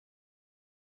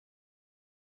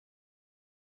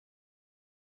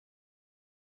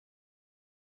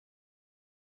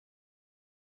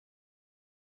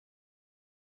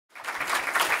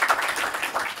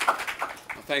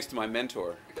thanks to my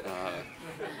mentor,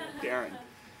 Darren.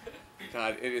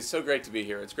 God, it is so great to be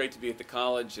here. It's great to be at the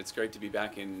college. It's great to be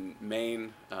back in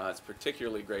Maine. It's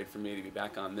particularly great for me to be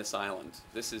back on this island.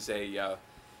 This is a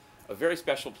very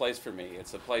special place for me.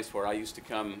 It's a place where I used to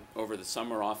come over the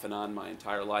summer off and on my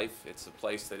entire life. It's a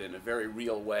place that in a very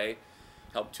real way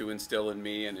helped to instill in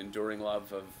me an enduring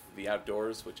love of the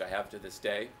outdoors, which I have to this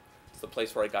day. It's the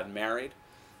place where I got married,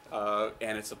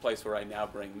 and it's the place where I now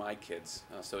bring my kids,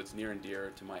 so it's near and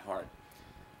dear to my heart.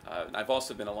 I've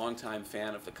also been a longtime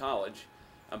fan of the college,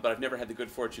 but I've never had the good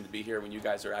fortune to be here when you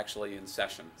guys are actually in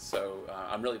session. So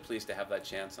I'm really pleased to have that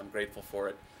chance. I'm grateful for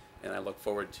it, and I look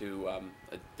forward to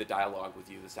the dialogue with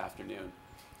you this afternoon.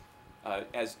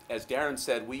 As Darren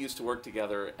said, we used to work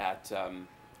together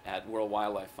at World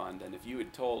Wildlife Fund, and if you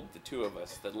had told the two of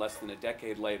us that less than a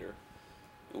decade later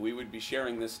we would be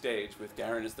sharing this stage with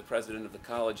Darren as the president of the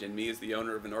college and me as the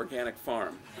owner of an organic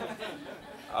farm,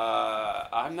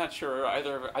 I'm not sure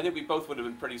either. I think we both would have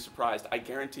been pretty surprised. I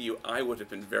guarantee you I would have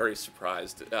been very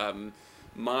surprised.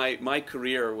 My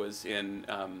career was in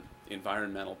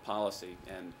environmental policy,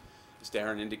 and as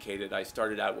Darren indicated, I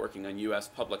started out working on U.S.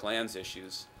 public lands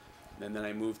issues, and then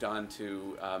I moved on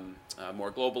to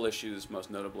more global issues,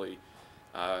 most notably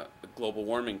global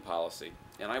warming policy.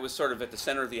 And I was sort of at the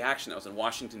center of the action. I was in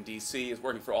Washington, D.C., I was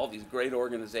working for all these great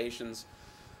organizations.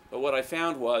 But what I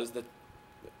found was that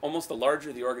almost the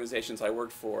larger the organizations I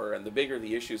worked for and the bigger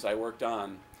the issues I worked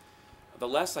on, the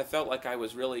less I felt like I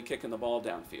was really kicking the ball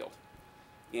downfield.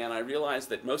 And I realized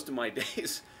that most of my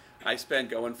days I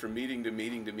spent going from meeting to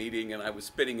meeting to meeting, and I was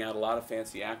spitting out a lot of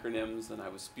fancy acronyms, and I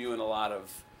was spewing a lot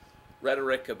of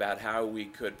rhetoric about how we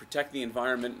could protect the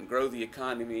environment and grow the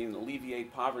economy and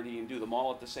alleviate poverty and do them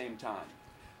all at the same time.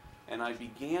 And I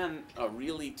began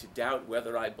really to doubt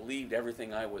whether I believed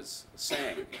everything I was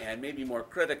saying. And maybe more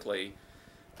critically,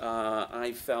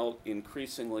 I felt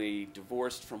increasingly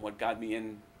divorced from what got me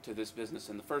into this business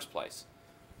in the first place,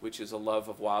 which is a love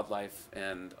of wildlife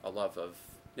and a love of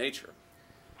nature.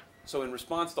 So in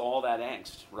response to all that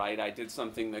angst, right, I did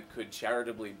something that could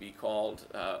charitably be called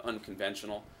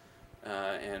unconventional,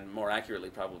 and more accurately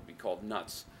probably be called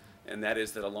nuts. And that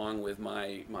is that along with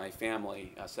my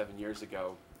family 7 years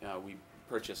ago, we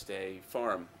purchased a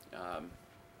farm.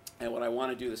 And what I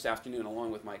want to do this afternoon,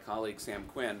 along with my colleague Sam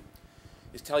Quinn,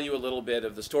 is tell you a little bit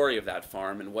of the story of that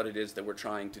farm and what it is that we're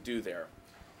trying to do there.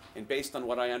 And based on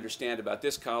what I understand about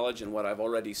this college and what I've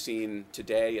already seen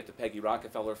today at the Peggy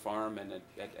Rockefeller farm and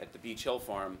at the Beach Hill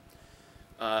farm,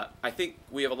 I think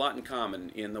we have a lot in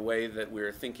common in the way that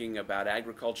we're thinking about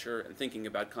agriculture and thinking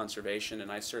about conservation,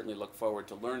 and I certainly look forward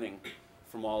to learning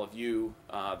from all of you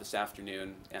this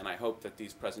afternoon, and I hope that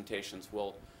these presentations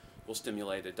will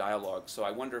stimulate a dialogue. So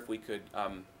I wonder if we could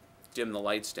dim the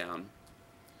lights down.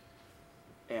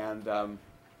 And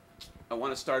I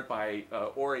want to start by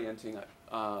orienting.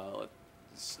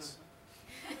 Let's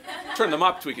turn them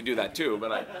up so we could do that too,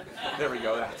 but there we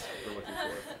go, that's what we're looking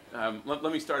for.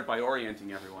 Let me start by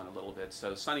orienting everyone a little bit.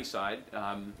 So Sunnyside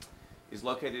is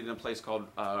located in a place called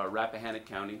Rappahannock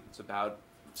County. It's about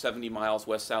 70 miles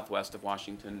west-southwest of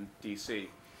Washington, D.C.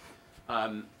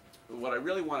 What I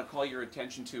really want to call your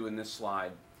attention to in this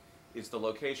slide is the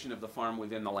location of the farm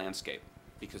within the landscape,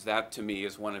 because that to me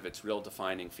is one of its real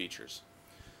defining features.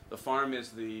 The farm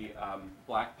is the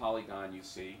black polygon you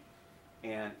see,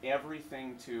 and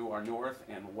everything to our north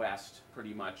and west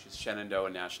pretty much is Shenandoah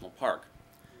National Park.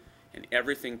 And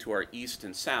everything to our east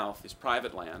and south is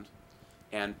private land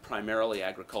and primarily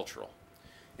agricultural.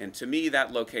 And to me,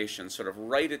 that location, sort of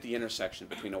right at the intersection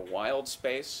between a wild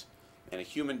space and a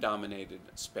human-dominated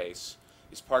space,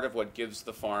 is part of what gives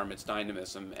the farm its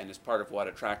dynamism and is part of what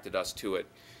attracted us to it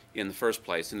in the first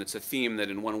place. And it's a theme that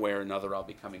in one way or another I'll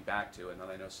be coming back to, and that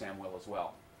I know Sam will as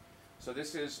well. So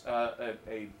this is a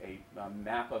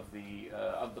map of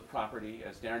the property.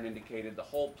 As Darren indicated, the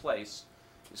whole place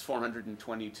is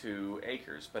 422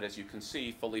 acres, but as you can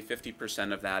see, fully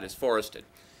 50% of that is forested.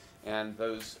 And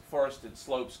those forested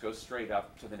slopes go straight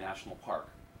up to the national park.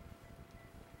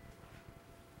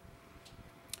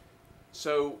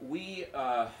 So we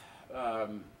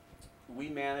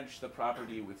manage the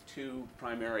property with two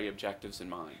primary objectives in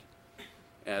mind.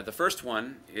 The first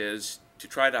one is to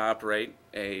try to operate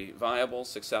a viable,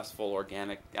 successful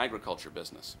organic agriculture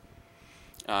business.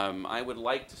 I would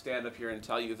like to stand up here and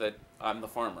tell you that I'm the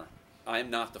farmer. I'm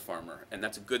not the farmer, and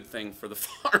that's a good thing for the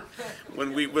farm.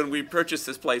 When we purchased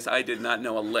this place, I did not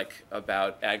know a lick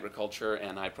about agriculture,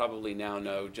 and I probably now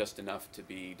know just enough to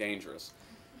be dangerous.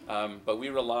 But we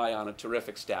rely on a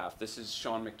terrific staff. This is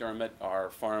Sean McDermott,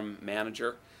 our farm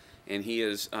manager, and he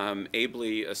is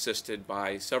ably assisted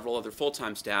by several other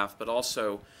full-time staff, but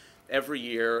also Every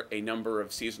year, a number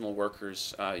of seasonal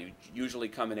workers usually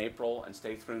come in April and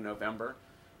stay through November.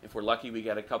 If we're lucky, we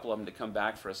get a couple of them to come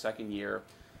back for a second year.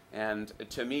 And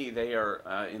to me, they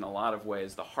are, in a lot of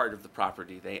ways, the heart of the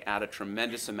property. They add a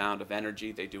tremendous amount of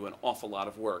energy. They do an awful lot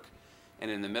of work.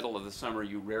 And in the middle of the summer,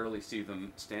 you rarely see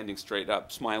them standing straight up,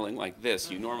 smiling like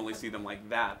this. You normally see them like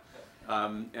that,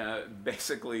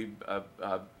 basically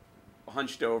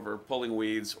hunched over, pulling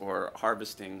weeds or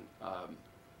harvesting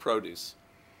produce.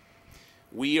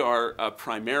 We are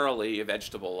primarily a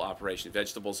vegetable operation.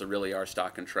 Vegetables are really our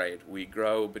stock and trade. We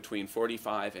grow between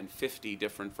 45 and 50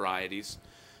 different varieties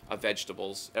of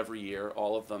vegetables every year,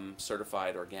 all of them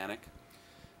certified organic.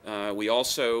 We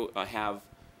also have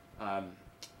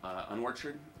an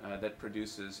orchard that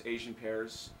produces Asian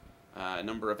pears, a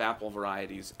number of apple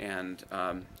varieties, and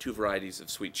 2 varieties of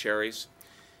sweet cherries.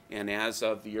 And as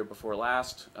of the year before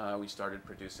last, we started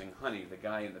producing honey. The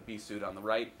guy in the bee suit on the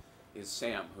right is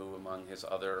Sam, who among his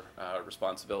other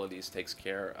responsibilities takes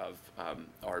care of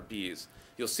our bees.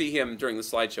 You'll see him during the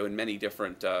slideshow in many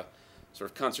different sort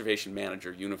of conservation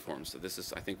manager uniforms, so this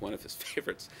is, I think, one of his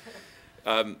favorites.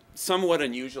 Somewhat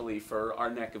unusually for our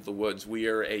neck of the woods, we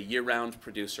are a year-round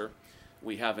producer.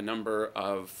 We have a number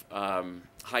of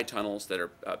high tunnels that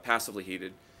are passively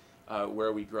heated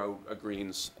where we grow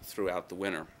greens throughout the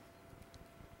winter.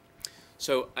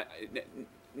 So,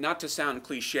 not to sound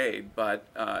cliched, but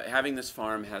having this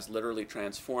farm has literally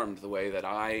transformed the way that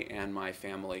I and my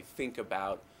family think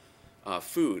about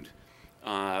food.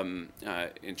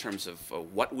 In terms of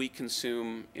what we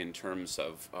consume, in terms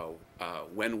of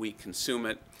when we consume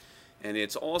it. And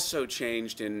it's also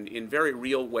changed in very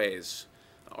real ways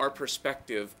our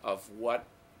perspective of what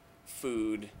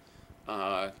food,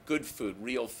 good food,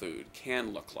 real food,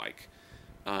 can look like,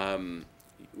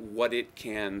 what it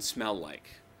can smell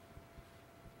like,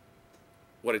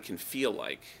 what it can feel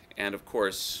like, and of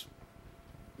course,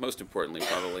 most importantly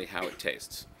probably, how it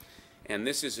tastes. And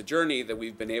this is a journey that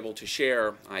we've been able to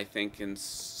share, I think, in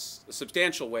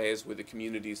substantial ways with the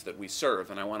communities that we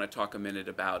serve. And I want to talk a minute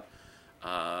about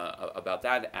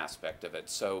that aspect of it.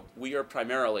 So we are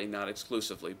primarily, not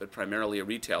exclusively, but primarily a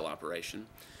retail operation.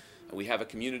 We have a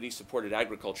community-supported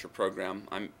agriculture program.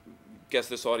 I guess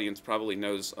this audience probably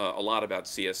knows a lot about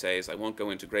CSAs. I won't go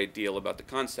into a great deal about the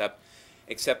concept,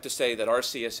 except to say that our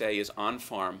CSA is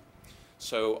on-farm.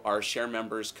 So our share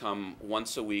members come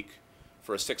once a week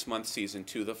for a 6-month season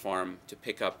to the farm to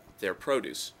pick up their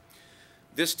produce.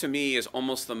 This, to me, is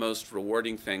almost the most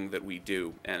rewarding thing that we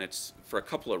do, and it's for a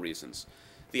couple of reasons.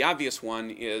 The obvious one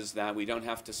is that we don't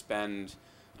have to spend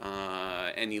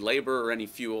any labor or any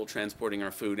fuel transporting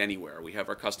our food anywhere. We have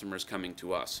our customers coming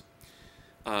to us.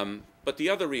 But the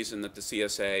other reason that the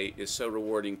CSA is so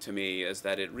rewarding to me is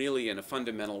that it really, in a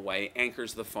fundamental way,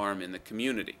 anchors the farm in the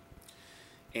community.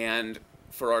 And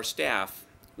for our staff,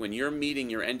 when you're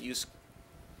meeting your end-use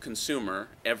consumer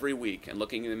every week and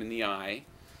looking them in the eye,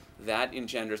 that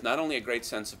engenders not only a great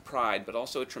sense of pride, but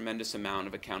also a tremendous amount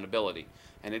of accountability.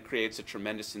 And it creates a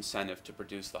tremendous incentive to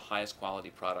produce the highest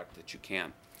quality product that you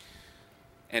can.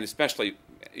 And especially,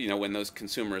 you know, when those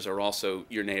consumers are also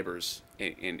your neighbors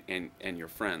and your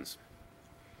friends.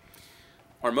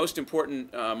 Our most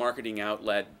important marketing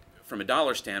outlet from a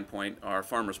dollar standpoint are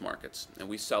farmers markets, and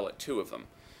we sell at 2 of them.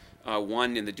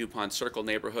 One in the DuPont Circle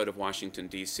neighborhood of Washington,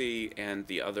 D.C., and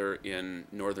the other in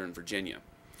Northern Virginia.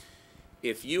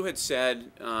 If you had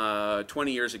said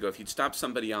 20 years ago, if you'd stopped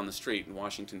somebody on the street in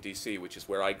Washington, D.C., which is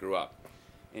where I grew up,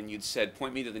 and you'd said,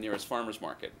 point me to the nearest farmer's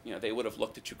market, you know, they would have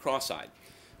looked at you cross-eyed.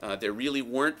 There really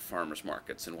weren't farmers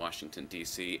markets in Washington,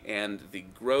 D.C., and the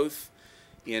growth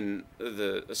in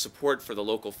the support for the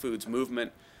local foods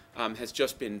movement has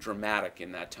just been dramatic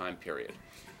in that time period.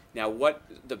 Now,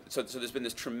 so there's been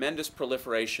this tremendous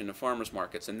proliferation of farmers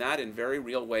markets, and that in very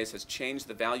real ways has changed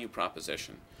the value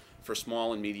proposition for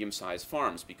small and medium-sized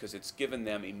farms, because it's given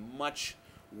them a much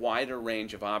wider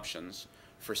range of options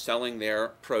for selling their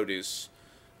produce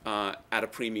at a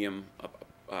premium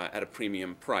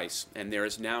price. And there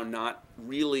is now not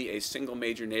really a single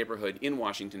major neighborhood in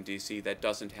Washington, D.C. that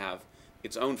doesn't have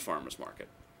its own farmers market.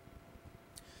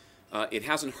 It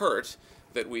hasn't hurt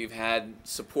that we've had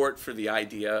support for the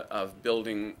idea of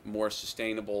building more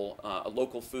sustainable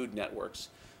local food networks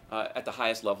at the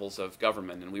highest levels of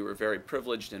government. And we were very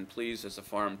privileged and pleased as a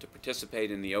farm to participate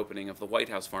in the opening of the White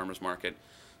House Farmers Market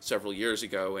several years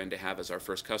ago, and to have as our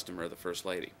first customer the First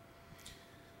Lady.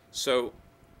 So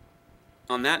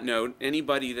on that note,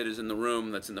 anybody that is in the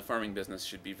room that's in the farming business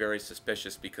should be very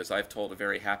suspicious, because I've told a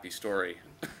very happy story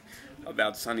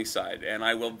about Sunnyside. And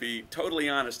I will be totally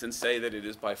honest and say that it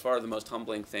is by far the most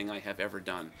humbling thing I have ever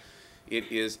done. It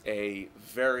is a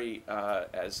very,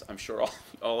 as I'm sure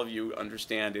all of you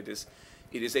understand, it is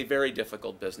a very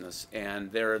difficult business,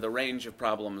 and there are the range of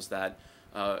problems that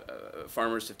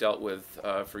farmers have dealt with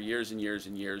for years and years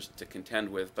and years to contend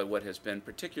with. But what has been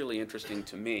particularly interesting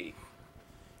to me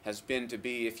has been to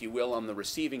be, if you will, on the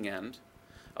receiving end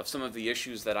of some of the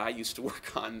issues that I used to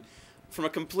work on from a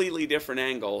completely different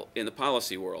angle in the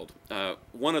policy world.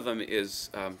 One of them is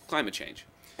climate change.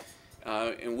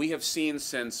 And we have seen,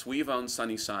 since we've owned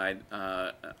Sunnyside,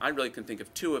 I really can think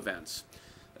of two events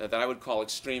that I would call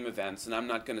extreme events, and I'm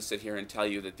not going to sit here and tell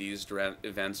you that these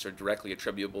events are directly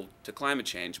attributable to climate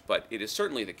change, but it is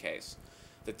certainly the case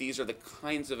that these are the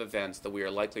kinds of events that we are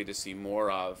likely to see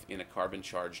more of in a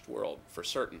carbon-charged world, for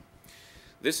certain.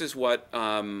 This is what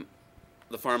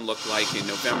the farm looked like in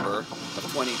November of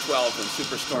 2012 when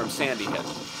Superstorm Sandy hit.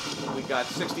 We got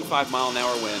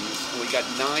 65-mile-an-hour winds, and we got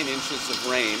 9 inches of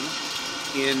rain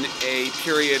in a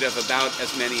period of about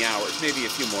as many hours, maybe a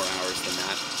few more hours than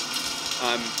that.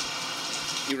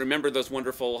 You remember those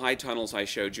wonderful high tunnels I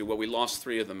showed you? Well, we lost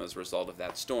 3 of them as a result of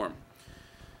that storm.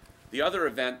 The other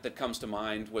event that comes to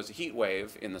mind was a heat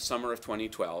wave in the summer of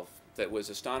 2012 that was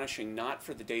astonishing, not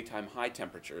for the daytime high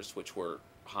temperatures, which were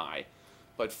high,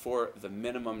 but for the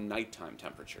minimum nighttime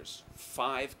temperatures.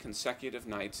 5 consecutive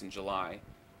nights in July,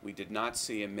 we did not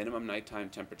see a minimum nighttime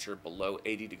temperature below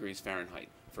 80 degrees Fahrenheit.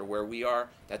 For where we are,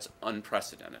 that's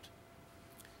unprecedented.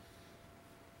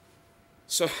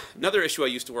 So another issue I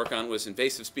used to work on was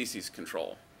invasive species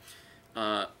control.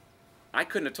 I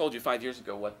couldn't have told you 5 years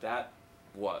ago what that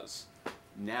was.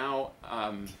 Now,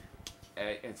 I'm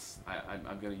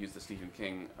going to use the Stephen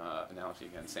King analogy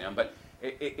again, Sam, but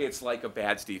it's like a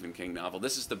bad Stephen King novel.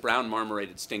 This is the brown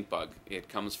marmorated stink bug. It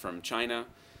comes from China.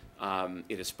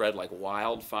 It has spread like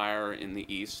wildfire in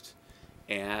the east,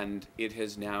 and it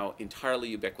is now entirely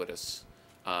ubiquitous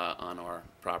on our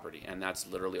property, and that's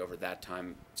literally over that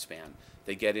time span.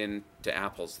 They get into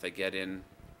apples, they get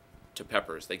into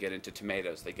peppers, they get into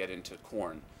tomatoes, they get into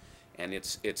corn, and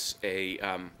they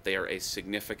are a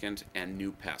significant and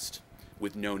new pest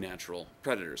with no natural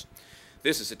predators.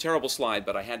 This is a terrible slide,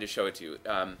 but I had to show it to you.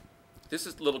 This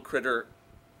is the little critter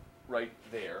right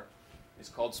there. It's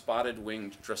called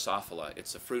spotted-winged Drosophila.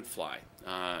 It's a fruit fly.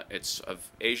 It's of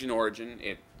Asian origin.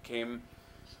 It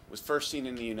was first seen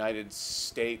in the United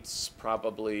States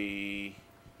probably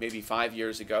maybe 5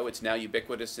 years ago. It's now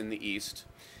ubiquitous in the East.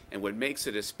 And what makes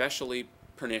it especially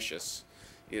pernicious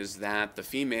is that the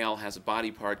female has a body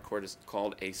part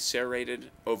called a serrated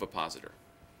ovipositor.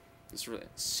 It's really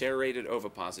serrated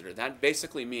ovipositor. That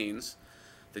basically means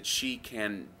that she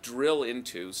can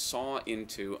saw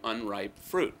into unripe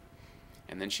fruit.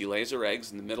 And then she lays her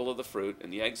eggs in the middle of the fruit,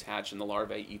 and the eggs hatch, and the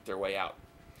larvae eat their way out.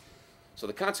 So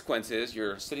the consequence is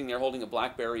you're sitting there holding a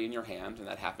blackberry in your hand, and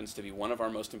that happens to be one of our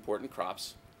most important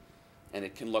crops, and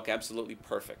it can look absolutely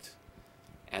perfect.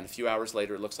 And a few hours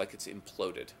later, it looks like it's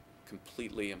imploded,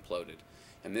 completely imploded.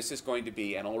 And this is going to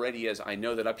be, and already is, I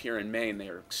know that up here in Maine, they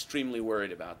are extremely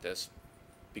worried about this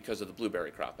because of the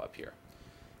blueberry crop up here.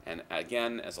 And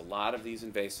again, as a lot of these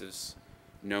invasives,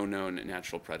 no known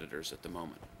natural predators at the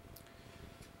moment.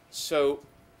 So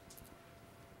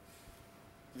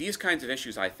these kinds of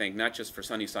issues, I think, not just for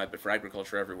Sunnyside, but for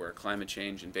agriculture everywhere, climate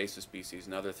change, invasive species,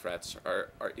 and other threats,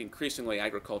 are increasingly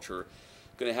agriculture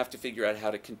going to have to figure out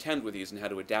how to contend with these and how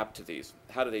to adapt to these.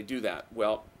 How do they do that?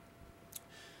 Well,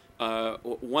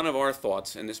 one of our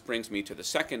thoughts, and this brings me to the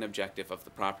second objective of the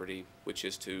property, which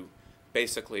is to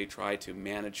basically try to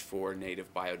manage for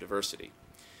native biodiversity.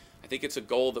 I think it's a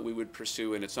goal that we would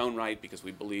pursue in its own right because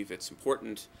we believe it's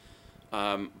important.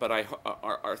 But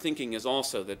our thinking is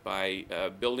also that by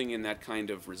building in that kind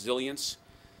of resilience,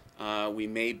 we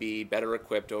may be better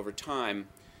equipped over time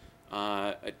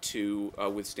to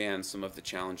withstand some of the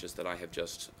challenges that I have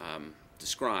just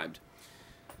described.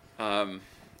 I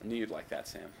knew you'd like that,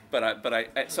 Sam.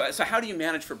 So how do you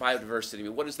manage for biodiversity? I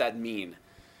mean, what does that mean?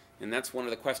 And that's one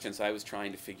of the questions I've been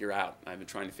trying to figure out.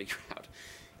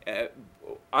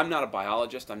 I'm not a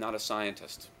biologist, I'm not a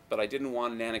scientist, but I didn't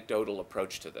want an anecdotal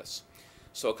approach to this.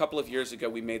 So a couple of years ago,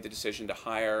 we made the decision to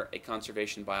hire a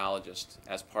conservation biologist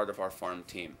as part of our farm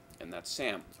team, and that's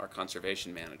Sam, our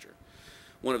conservation manager.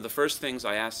 One of the first things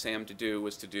I asked Sam to do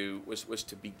was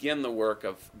to begin the work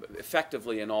of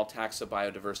effectively an all-taxa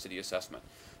biodiversity assessment,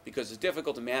 because it's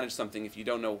difficult to manage something if you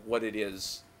don't know what it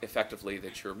is effectively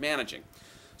that you're managing.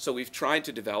 So we've tried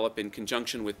to develop, in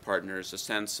conjunction with partners, a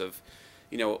sense of,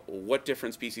 what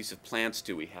different species of plants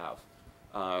do we have?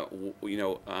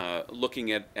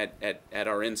 Looking at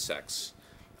our insects,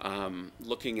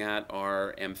 looking at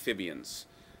our amphibians,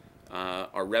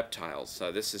 are reptiles.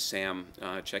 This is Sam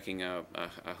checking a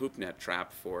hoop net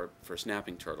trap for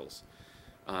snapping turtles.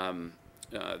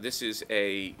 This is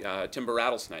a timber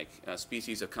rattlesnake, a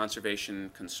species of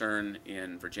conservation concern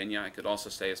in Virginia. I could also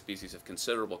say a species of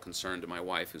considerable concern to my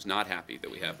wife, who's not happy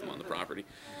that we have them on the property.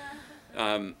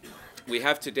 We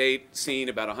have to date seen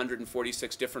about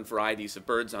 146 different varieties of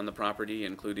birds on the property,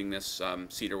 including this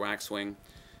cedar waxwing.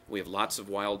 We have lots of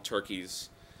wild turkeys.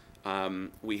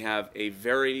 We have a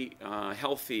very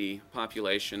healthy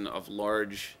population of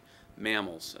large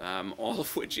mammals, all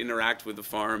of which interact with the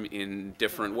farm in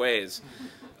different ways.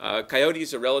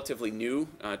 Coyotes are relatively new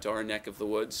to our neck of the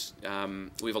woods. We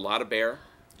have a lot of bear,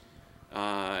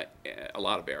 and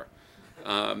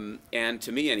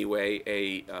to me anyway,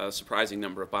 a surprising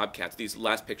number of bobcats. These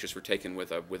last pictures were taken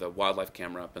with a wildlife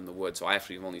camera up in the woods, so I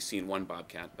actually have only seen one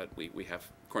bobcat, but we have,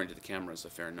 according to the cameras,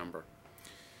 a fair number.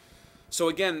 So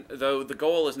again, though, the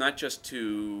goal is not just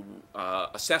to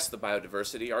assess the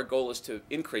biodiversity. Our goal is to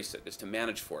increase it, is to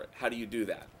manage for it. How do you do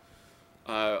that?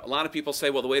 A lot of people say,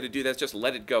 well, the way to do that is just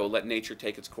let it go, let nature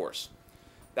take its course.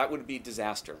 That would be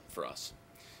disaster for us.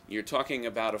 You're talking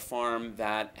about a farm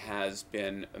that has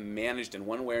been managed in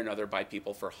one way or another by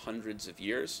people for hundreds of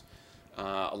years.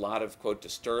 A lot of, quote,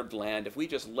 disturbed land. If we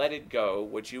just let it go,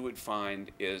 what you would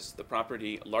find is the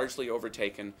property largely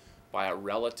overtaken by a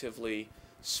relatively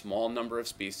small number of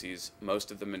species,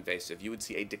 most of them invasive. You would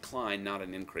see a decline, not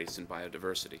an increase in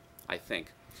biodiversity, I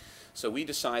think. So we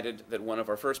decided that one of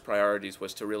our first priorities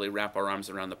was to really wrap our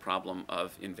arms around the problem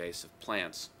of invasive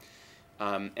plants.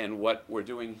 And what we're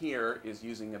doing here is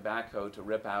using a backhoe to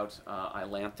rip out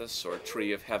ailanthus, or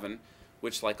tree of heaven,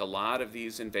 which, like a lot of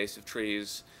these invasive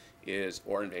trees,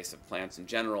 or invasive plants in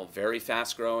general, very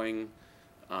fast growing.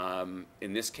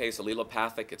 In this case,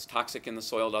 allelopathic. It's toxic in the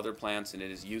soil to other plants, and it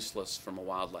is useless from a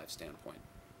wildlife standpoint.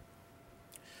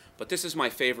 But this is my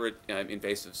favorite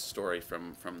invasive story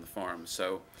from the farm.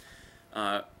 So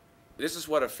this is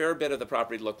what a fair bit of the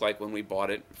property looked like when we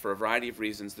bought it. For a variety of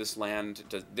reasons, this land,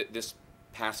 this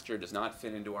pasture does not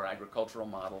fit into our agricultural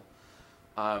model.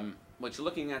 What you're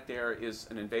looking at there is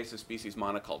an invasive species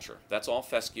monoculture. That's all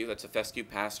fescue. That's a fescue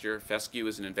pasture. Fescue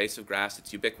is an invasive grass.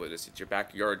 It's ubiquitous. It's your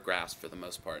backyard grass for the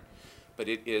most part. But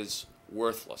it is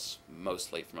worthless,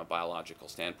 mostly from a biological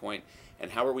standpoint. And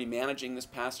how are we managing this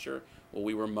pasture? Well,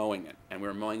 we were mowing it. And we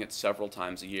were mowing it several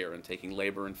times a year and taking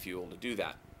labor and fuel to do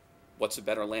that. What's a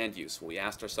better land use? Well, we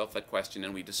asked ourselves that question,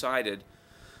 and we decided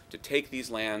to take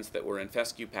these lands that were in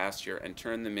fescue pasture and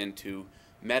turn them into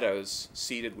meadows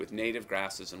seeded with native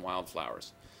grasses and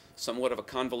wildflowers. Somewhat of a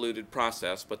convoluted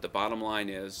process, but the bottom line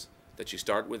is that you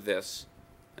start with this,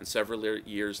 and several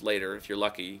years later, if you're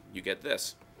lucky, you get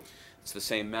this. It's the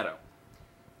same meadow.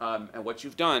 And what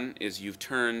you've done is you've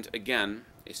turned, again,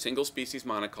 a single species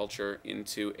monoculture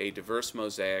into a diverse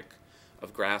mosaic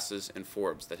of grasses and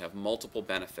forbs that have multiple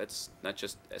benefits, not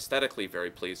just aesthetically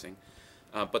very pleasing,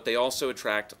 but they also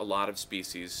attract a lot of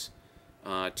species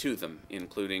to them,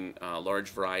 including a large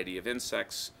variety of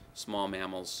insects, small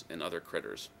mammals, and other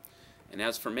critters. And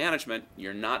as for management,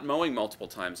 you're not mowing multiple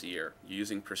times a year. You're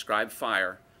using prescribed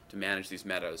fire to manage these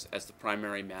meadows as the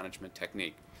primary management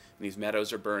technique. And these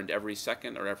meadows are burned every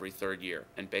second or every third year.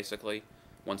 And basically,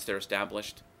 once they're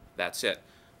established, that's it.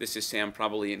 This is Sam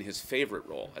probably in his favorite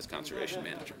role as conservation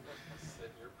manager.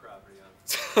 Set your property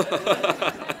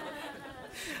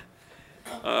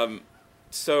on.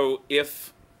 So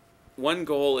if one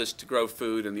goal is to grow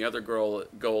food and the other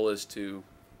goal is to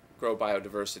grow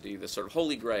biodiversity, the sort of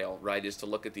holy grail, right, is to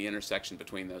look at the intersection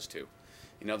between those two.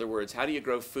 In other words, how do you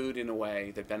grow food in a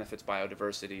way that benefits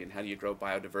biodiversity, and how do you grow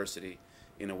biodiversity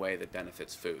in a way that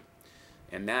benefits food?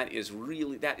 And that is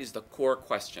the core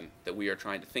question that we are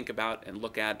trying to think about and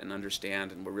look at and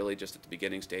understand, and we're really just at the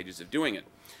beginning stages of doing it.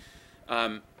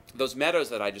 Those meadows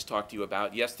that I just talked to you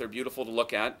about, yes, they're beautiful to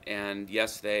look at, and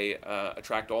yes, they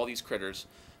attract all these critters,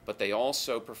 but they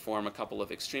also perform a couple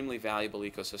of extremely valuable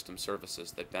ecosystem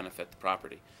services that benefit the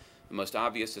property. The most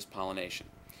obvious is pollination.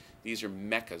 These are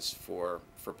meccas for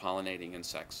pollinating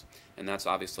insects, and that's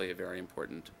obviously a very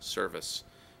important service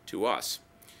to us.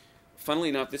 Funnily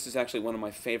enough, this is actually one of my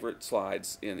favorite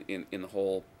slides in the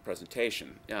whole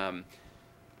presentation.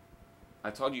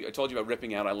 I told you about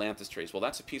ripping out ailanthus trees. Well,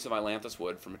 that's a piece of ailanthus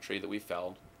wood from a tree that we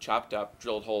felled, chopped up,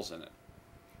 drilled holes in it.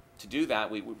 To do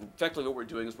that, effectively what we're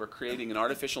doing is we're creating an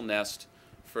artificial nest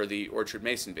for the orchard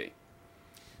mason bee.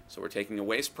 So we're taking a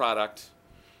waste product,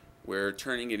 we're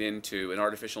turning it into an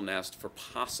artificial nest for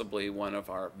possibly one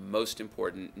of our most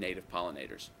important native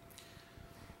pollinators.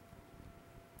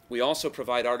 We also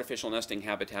provide artificial nesting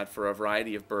habitat for a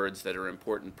variety of birds that are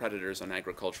important predators on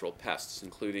agricultural pests,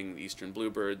 including the eastern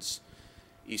bluebirds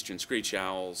eastern screech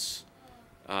owls,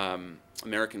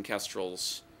 American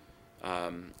kestrels,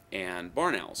 and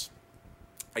barn owls.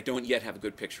 I don't yet have a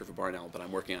good picture of a barn owl, but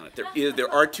I'm working on it.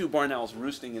 There are 2 barn owls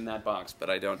roosting in that box, but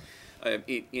I don't.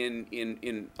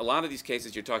 In a lot of these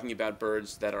cases, you're talking about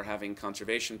birds that are having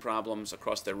conservation problems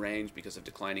across their range because of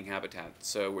declining habitat.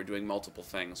 So we're doing multiple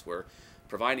things. We're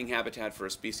providing habitat for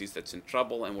a species that's in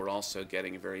trouble, and we're also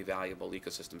getting a very valuable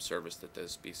ecosystem service that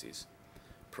those species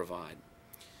provide.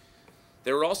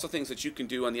 There are also things that you can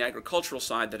do on the agricultural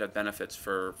side that have benefits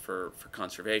for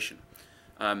conservation.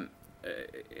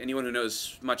 Anyone who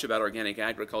knows much about organic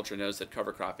agriculture knows that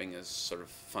cover cropping is sort of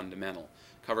fundamental.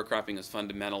 Cover cropping is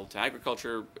fundamental to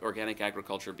agriculture, organic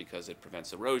agriculture, because it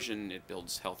prevents erosion, it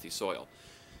builds healthy soil.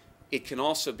 It can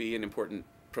also be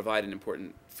provide an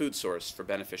important food source for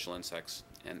beneficial insects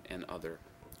and other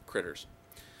critters.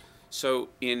 So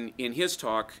in his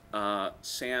talk,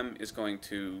 Sam is going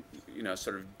to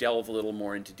sort of delve a little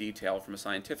more into detail from a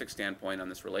scientific standpoint on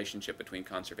this relationship between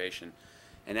conservation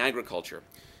and agriculture.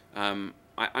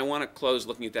 I want to close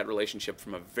looking at that relationship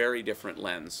from a very different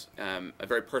lens, a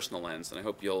very personal lens, and I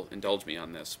hope you'll indulge me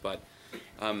on this. But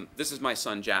this is my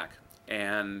son Jack,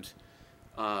 and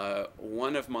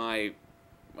one of my,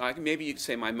 maybe you could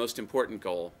say my most important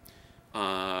goal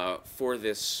for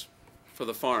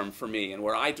the farm for me, and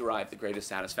where I derive the greatest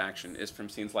satisfaction, is from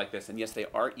scenes like this. And yes, they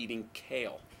are eating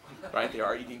kale, right? They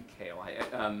are eating kale.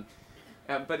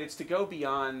 But it's to go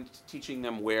beyond teaching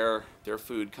them where their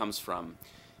food comes from,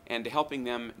 and to helping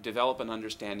them develop an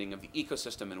understanding of the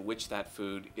ecosystem in which that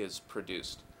food is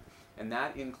produced. And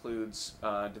that includes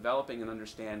developing an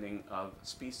understanding of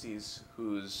species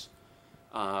whose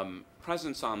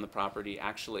presence on the property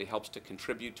actually helps to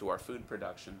contribute to our food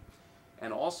production,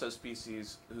 and also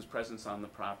species whose presence on the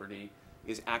property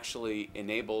is actually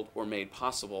enabled or made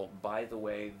possible by the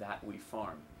way that we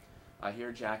farm.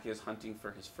 Here Jack is hunting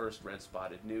for his first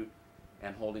red-spotted newt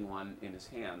and holding one in his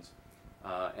hands.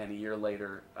 And a year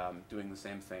later, doing the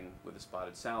same thing with a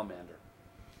spotted salamander.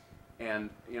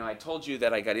 And I told you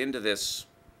that I got into this,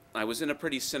 I was in a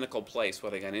pretty cynical place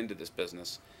when I got into this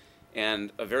business.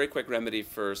 And a very quick remedy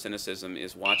for cynicism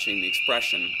is watching the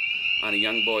expression on a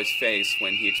young boy's face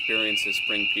when he experiences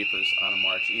spring peepers on a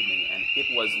March evening. And it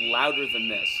was louder than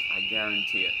this, I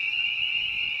guarantee it.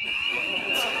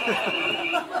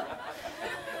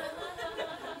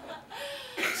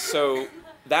 So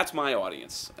that's my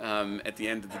audience. At the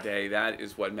end of the day, that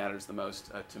is what matters the most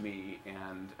to me,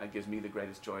 and gives me the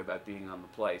greatest joy about being on the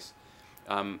place.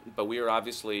 But we are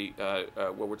obviously,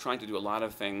 we're trying to do a lot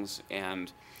of things,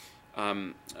 and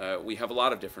we have a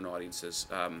lot of different audiences,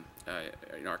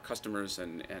 our customers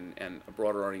and a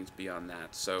broader audience beyond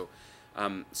that. So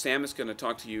Sam is going to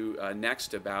talk to you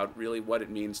next about really what it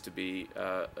means to be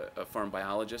a farm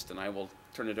biologist, and I will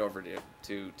turn it over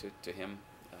to him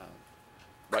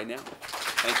right now.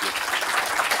 Thank you.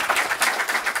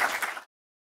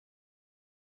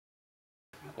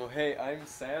 Well, hey, I'm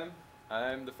Sam.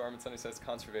 I'm the farm at Sunnyside's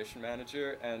conservation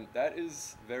manager, and that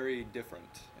is very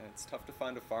different. And it's tough to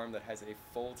find a farm that has a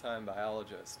full-time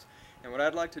biologist. And what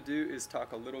I'd like to do is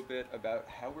talk a little bit about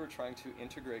how we're trying to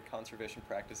integrate conservation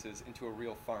practices into a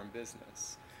real farm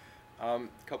business. A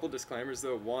couple disclaimers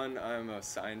though. One, I'm a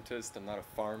scientist, I'm not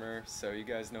a farmer, so you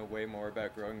guys know way more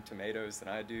about growing tomatoes than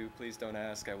I do. Please don't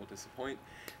ask, I will disappoint.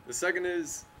 The second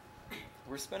is,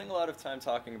 we're spending a lot of time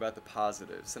talking about the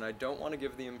positives, and I don't want to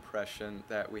give the impression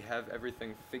that we have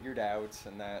everything figured out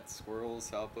and that squirrels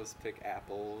help us pick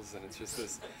apples and it's just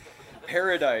this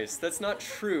paradise. That's not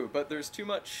true, but there's too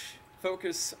much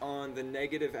focus on the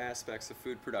negative aspects of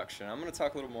food production. I'm going to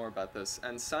talk a little more about this,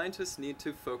 and scientists need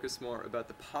to focus more about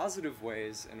the positive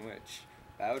ways in which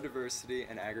biodiversity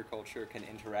and agriculture can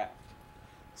interact.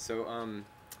 So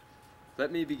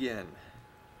let me begin.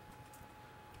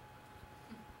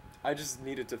 I just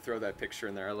needed to throw that picture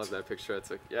in there. I love that picture. It's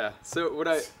like, yeah. So what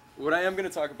I am going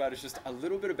to talk about is just a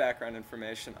little bit of background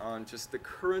information on just the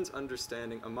current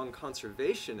understanding among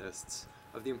conservationists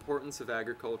of the importance of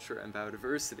agriculture and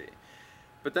biodiversity.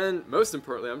 But then, most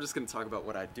importantly, I'm just going to talk about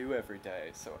what I do every day.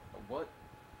 So what,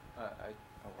 oh,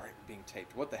 right, being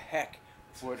taped. What the heck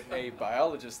would a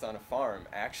biologist on a farm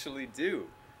actually do?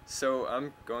 So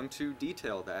I'm going to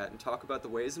detail that and talk about the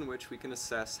ways in which we can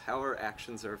assess how our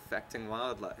actions are affecting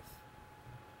wildlife.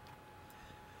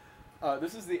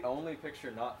 This is the only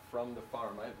picture not from the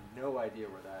farm. I have no idea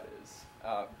where that is.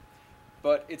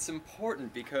 But it's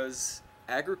important because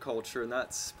agriculture, and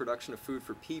that's production of food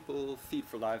for people, feed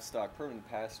for livestock, permanent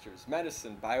pastures,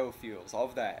 medicine, biofuels, all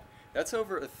of that. That's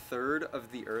over a third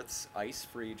of the Earth's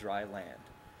ice-free dry land.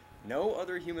 No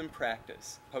other human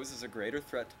practice poses a greater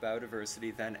threat to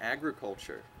biodiversity than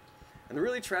agriculture. And the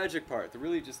really tragic part, the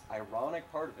really just ironic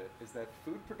part of it, is that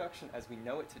food production as we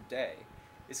know it today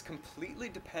is completely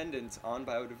dependent on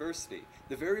biodiversity,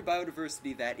 the very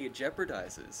biodiversity that it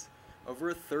jeopardizes. Over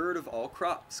a third of all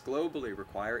crops globally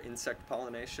require insect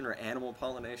pollination or animal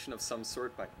pollination of some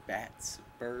sort by bats,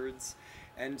 birds,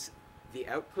 and the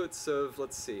outputs of,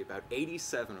 let's see, about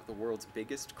 87 of the world's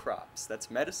biggest crops,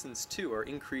 that's medicines too, are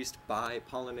increased by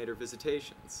pollinator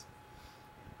visitations.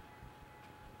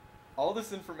 All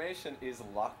this information is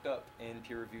locked up in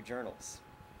peer-reviewed journals.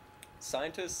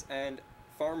 Scientists and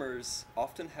farmers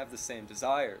often have the same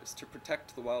desires to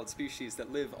protect the wild species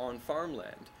that live on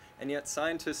farmland, and yet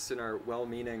scientists, in our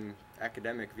well-meaning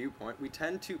academic viewpoint, we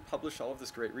tend to publish all of this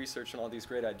great research and all these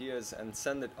great ideas and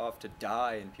send it off to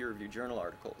die in peer-reviewed journal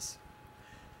articles.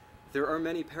 There are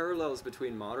many parallels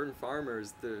between modern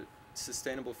farmers, the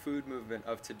sustainable food movement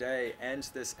of today, and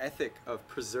this ethic of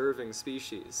preserving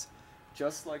species.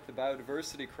 Just like the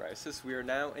biodiversity crisis, we are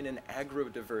now in an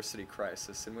agrodiversity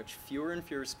crisis in which fewer and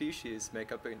fewer species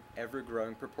make up an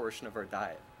ever-growing proportion of our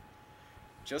diet.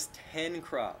 Just 10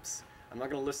 crops. I'm not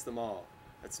going to list them all.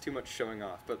 That's too much showing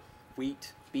off. But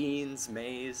wheat, beans,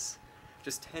 maize,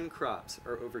 just 10 crops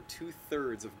are over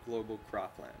 2/3 of global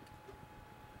cropland.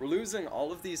 We're losing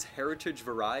all of these heritage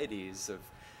varieties of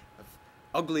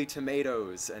ugly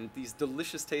tomatoes and these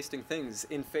delicious tasting things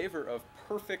in favor of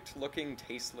perfect looking,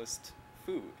 tasteless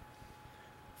food.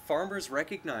 Farmers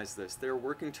recognize this. They're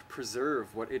working to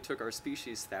preserve what it took our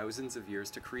species thousands of years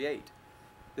to create.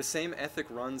 The same ethic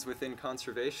runs within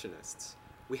conservationists.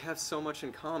 We have so much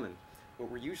in common, but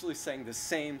we're usually saying the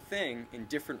same thing in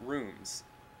different rooms.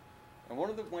 And one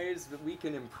of the ways that we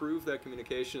can improve that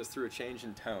communication is through a change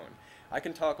in tone. I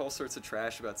can talk all sorts of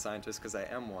trash about scientists because I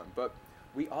am one, but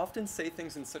we often say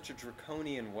things in such a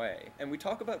draconian way, and we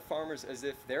talk about farmers as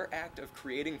if their act of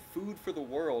creating food for the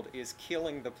world is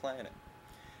killing the planet.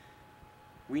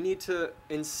 We need to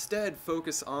instead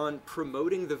focus on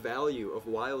promoting the value of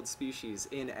wild species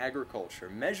in agriculture,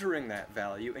 measuring that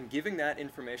value and giving that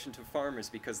information to farmers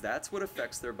because that's what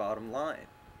affects their bottom line.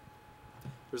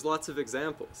 There's lots of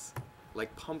examples,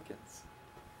 like pumpkins.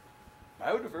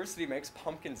 Biodiversity makes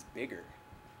pumpkins bigger.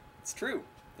 It's true.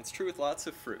 It's true with lots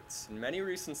of fruits. And many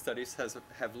recent studies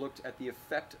have looked at the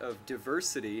effect of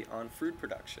diversity on fruit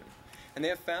production. And they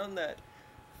have found that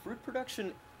fruit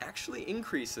production actually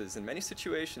increases in many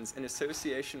situations in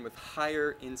association with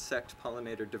higher insect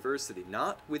pollinator diversity,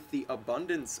 not with the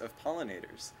abundance of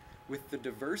pollinators, with the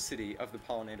diversity of the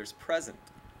pollinators present.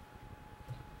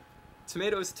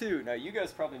 Tomatoes too. Now you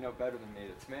guys probably know better than me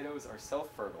that tomatoes are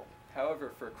self-fertile.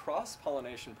 However, for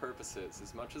cross-pollination purposes,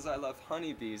 as much as I love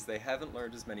honeybees, they haven't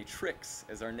learned as many tricks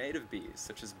as our native bees,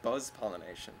 such as buzz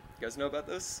pollination. You guys know about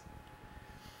this?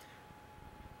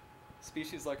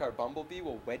 Species like our bumblebee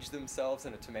will wedge themselves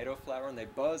in a tomato flower and they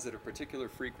buzz at a particular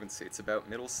frequency. It's about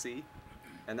middle C,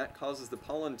 and that causes the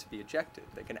pollen to be ejected.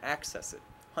 They can access it.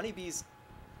 Honeybees,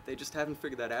 they just haven't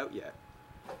figured that out yet.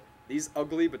 These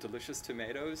ugly but delicious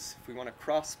tomatoes, if we want to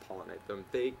cross-pollinate them,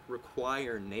 they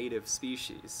require native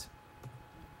species.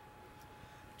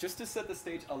 Just to set the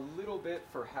stage a little bit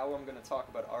for how I'm going to talk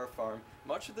about our farm,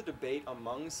 much of the debate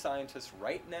among scientists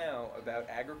right now about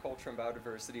agriculture and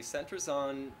biodiversity centers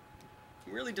on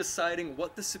really deciding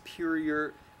what the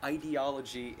superior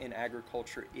ideology in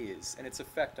agriculture is and its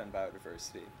effect on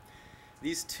biodiversity.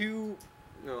 These two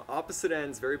opposite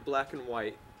ends, very black and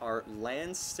white, are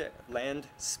land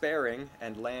sparing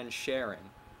and land sharing.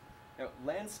 Now,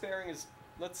 land sparing is,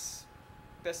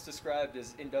 best described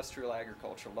as industrial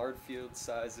agriculture, large field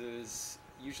sizes,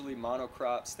 usually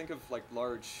monocrops. Think of like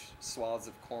large swaths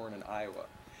of corn in Iowa.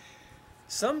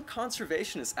 Some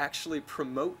conservationists actually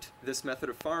promote this method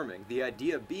of farming, the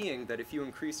idea being that if you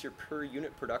increase your per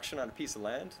unit production on a piece of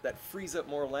land, that frees up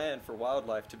more land for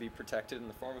wildlife to be protected in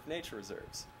the form of nature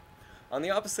reserves. On the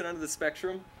opposite end of the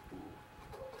spectrum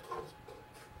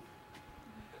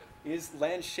is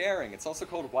land sharing. It's also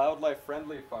called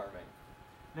wildlife-friendly farming.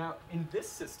 Now, in this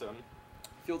system,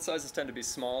 field sizes tend to be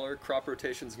smaller, crop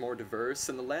rotations more diverse,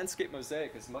 and the landscape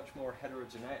mosaic is much more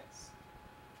heterogeneous.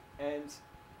 And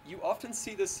you often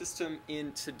see this system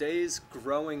in today's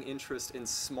growing interest in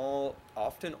small,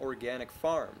 often organic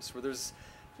farms, where there's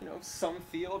some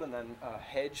field and then a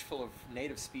hedge full of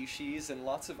native species and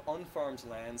lots of unfarmed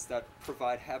lands that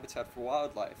provide habitat for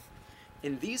wildlife.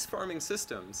 In these farming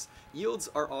systems, yields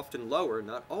are often lower,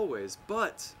 not always,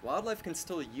 but wildlife can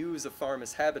still use a farm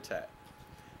as habitat.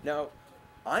 Now,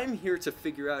 I'm here to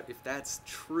figure out if that's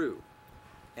true.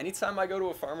 Anytime I go to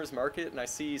a farmer's market and I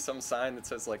see some sign that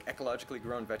says like ecologically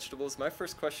grown vegetables, my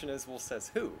first question is, well,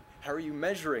 says who? How are you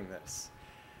measuring this?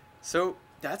 So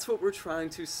that's what we're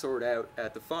trying to sort out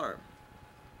at the farm.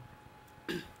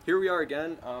 here we are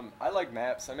again. I like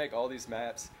maps. I make all these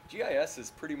maps. GIS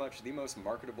is pretty much the most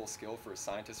marketable skill for a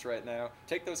scientist right now.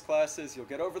 Take those classes, you'll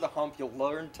get over the hump, you'll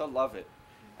learn to love it.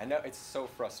 I know it's so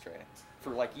frustrating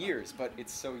for like years, but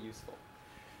it's so useful.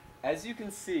 As you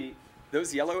can see,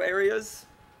 those yellow areas,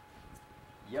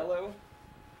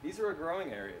 these are our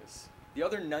growing areas. The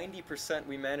other 90%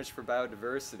 we manage for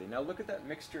biodiversity. Now look at that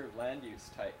mixture of land use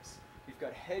types. We've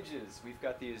got hedges, we've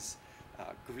got these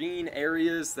green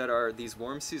areas that are these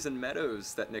warm season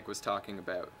meadows that Nick was talking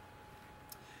about.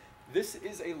 This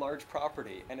is a large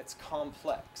property and it's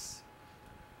complex.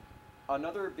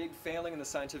 Another big failing in the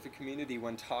scientific community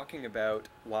when talking about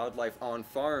wildlife on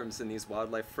farms in these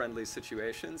wildlife friendly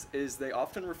situations is they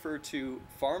often refer to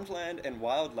farmed land and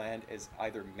wild land as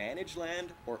either managed land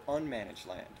or unmanaged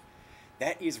land.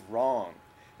 That is wrong.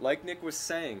 Like Nick was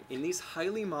saying, in these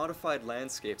highly modified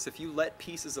landscapes, if you let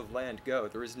pieces of land go,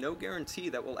 there is no guarantee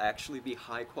that will actually be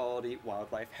high quality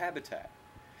wildlife habitat.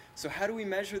 So how do we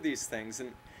measure these things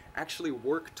and actually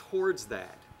work towards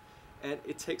that? And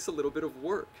it takes a little bit of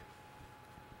work.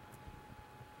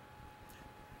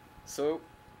 So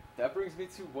that brings me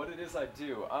to what it is I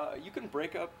do. You can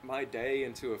break up my day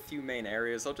into a few main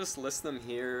areas. I'll just list them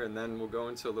here and then we'll go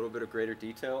into a little bit of greater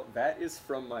detail. That is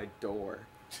from my door.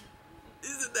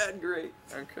 Isn't that great?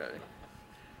 Okay.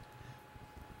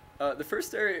 The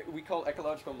first area we call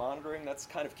ecological monitoring. That's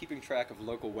kind of keeping track of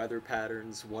local weather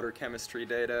patterns, water chemistry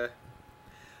data.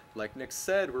 Like Nick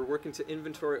said, we're working to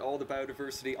inventory all the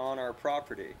biodiversity on our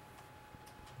property.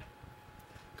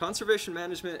 Conservation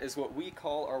management is what we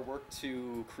call our work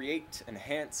to create,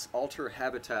 enhance, alter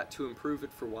habitat to improve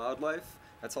it for wildlife.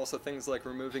 That's also things like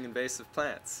removing invasive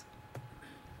plants.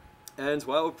 And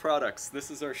wild products. This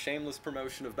is our shameless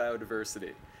promotion of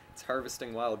biodiversity. It's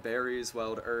harvesting wild berries,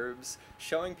 wild herbs,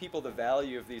 showing people the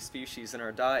value of these species in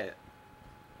our diet.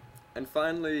 And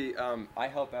finally, I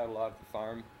help out a lot at the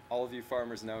farm. All of you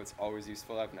farmers know it's always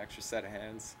useful to have an extra set of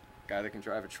hands. A guy that can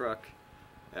drive a truck.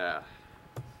 Yeah.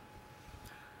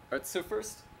 Alright, so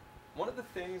first, one of the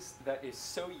things that is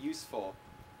so useful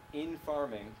in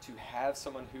farming to have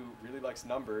someone who really likes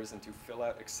numbers and to fill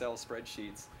out Excel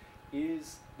spreadsheets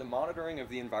is the monitoring of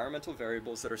the environmental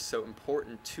variables that are so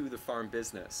important to the farm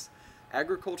business.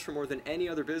 Agriculture, more than any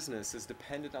other business, is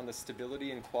dependent on the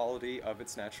stability and quality of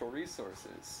its natural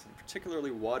resources, and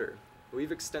particularly water.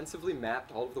 We've extensively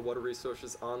mapped all of the water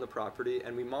resources on the property,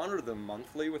 and we monitor them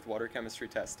monthly with water chemistry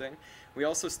testing. We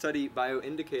also study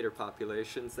bioindicator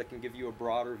populations that can give you a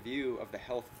broader view of the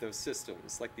health of those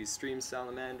systems, like these stream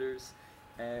salamanders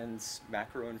and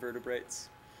macroinvertebrates.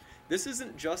 This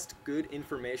isn't just good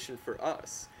information for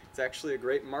us. It's actually a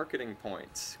great marketing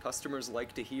point. Customers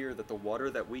like to hear that the water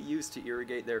that we use to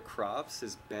irrigate their crops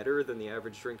is better than the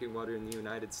average drinking water in the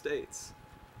United States.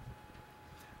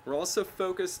 We're also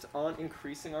focused on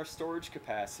increasing our storage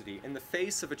capacity. In the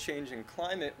face of a changing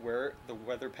climate where the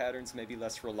weather patterns may be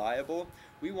less reliable,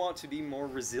 we want to be more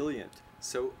resilient,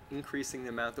 so increasing the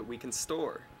amount that we can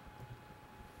store.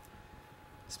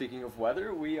 Speaking of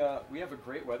weather, we have a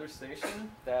great weather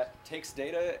station that takes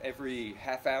data every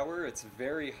half hour. It's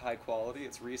very high quality,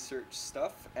 it's research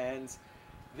stuff, and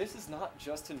this is not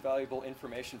just invaluable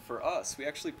information for us. We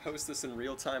actually post this in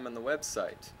real time on the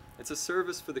website. It's a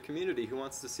service for the community who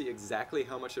wants to see exactly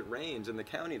how much it rained in the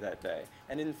county that day,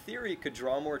 and in theory could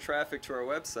draw more traffic to our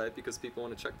website because people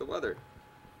want to check the weather.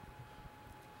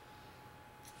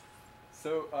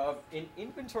 So in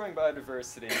inventorying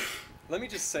biodiversity, let me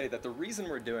just say that the reason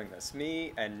we're doing this,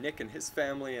 me and Nick and his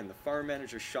family and the farm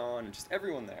manager Sean and just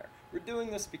everyone there, we're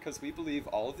doing this because we believe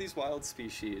all of these wild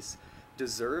species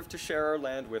deserve to share our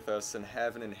land with us and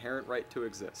have an inherent right to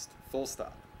exist, full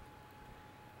stop.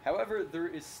 However, there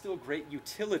is still great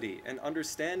utility in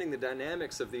understanding the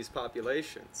dynamics of these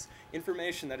populations,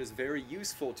 information that is very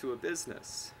useful to a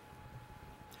business.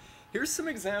 Here's some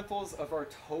examples of our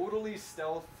totally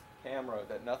stealth camera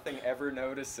that nothing ever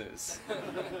notices.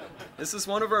 This is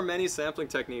one of our many sampling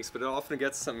techniques, but it often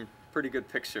gets some pretty good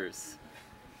pictures.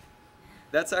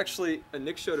 That's actually,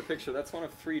 Nick showed a picture, that's one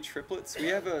of 3 triplets. We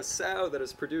have a sow that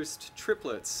has produced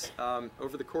triplets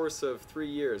over the course of 3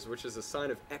 years, which is a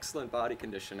sign of excellent body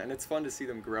condition, and it's fun to see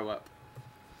them grow up.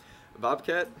 A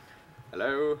bobcat,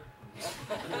 hello.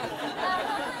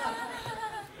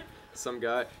 Some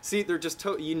guy. See, they're just,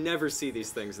 you never see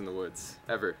these things in the woods,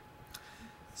 ever.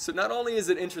 So not only is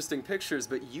it interesting pictures,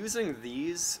 but using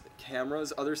these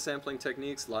cameras, other sampling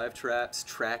techniques, live traps,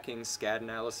 tracking, scat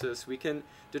analysis, we can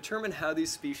determine how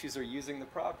these species are using the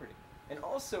property. And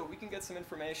also, we can get some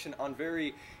information on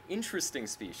very interesting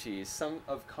species, some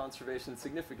of conservation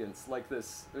significance, like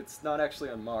this. It's not actually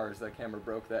on Mars, that camera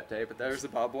broke that day, but there's the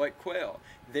bobwhite quail.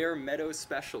 They're meadow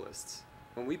specialists.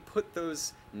 When we put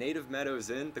those native meadows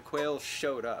in, the quail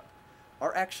showed up.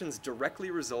 Our actions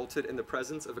directly resulted in the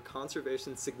presence of a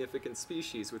conservation significant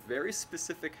species with very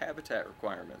specific habitat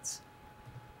requirements.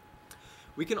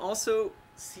 We can also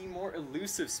see more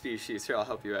elusive species. Here, I'll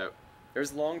help you out.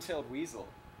 There's long-tailed weasel.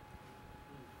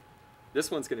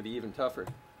 This one's going to be even tougher.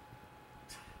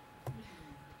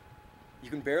 You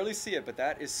can barely see it, but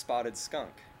that is spotted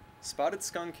skunk. Spotted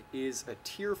skunk is a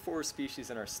tier 4 species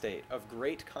in our state of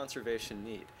great conservation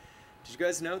need. Did you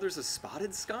guys know there's a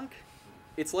spotted skunk?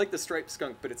 It's like the striped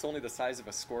skunk, but it's only the size of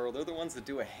a squirrel. They're the ones that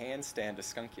do a handstand to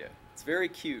skunk you. It's very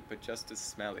cute, but just as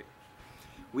smelly.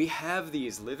 We have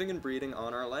these living and breeding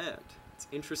on our land. It's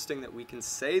interesting that we can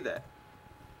say that.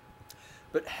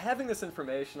 But having this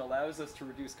information allows us to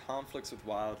reduce conflicts with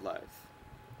wildlife.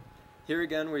 Here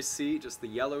again we see just the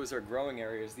yellows are growing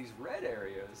areas. These red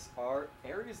areas are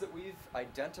areas that we've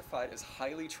identified as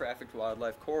highly trafficked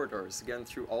wildlife corridors, again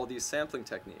through all these sampling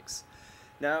techniques.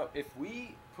 Now if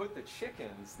we put the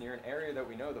chickens near an area that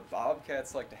we know the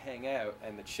bobcats like to hang out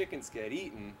and the chickens get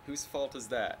eaten, whose fault is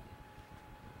that?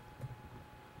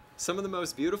 Some of the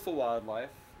most beautiful wildlife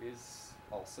is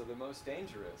also the most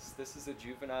dangerous. This is a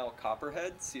juvenile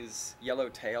copperhead. See his yellow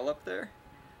tail up there?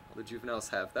 All the juveniles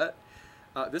have that.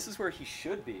 This is where he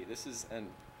should be. This is a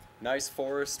nice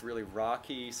forest, really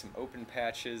rocky, some open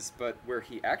patches, but where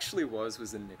he actually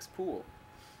was in Nick's pool.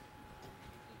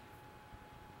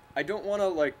 I don't want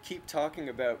to keep talking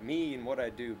about me and what I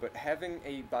do, but having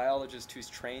a biologist who's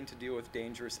trained to deal with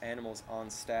dangerous animals on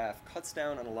staff cuts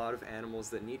down on a lot of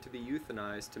animals that need to be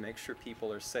euthanized to make sure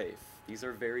people are safe. These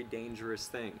are very dangerous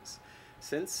things.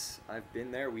 Since I've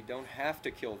been there, we don't have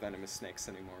to kill venomous snakes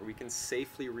anymore. We can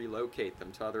safely relocate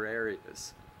them to other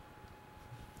areas.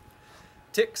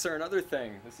 Ticks are another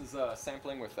thing. This is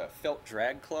sampling with a felt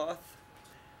drag cloth.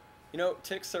 You know,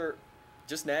 ticks are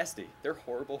just nasty. They're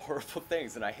horrible, horrible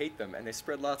things, and I hate them, and they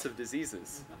spread lots of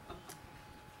diseases.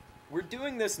 We're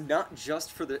doing this not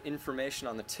just for the information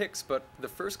on the ticks, but the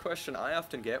first question I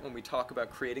often get when we talk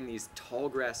about creating these tall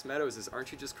grass meadows is,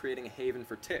 aren't you just creating a haven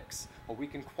for ticks? Well, we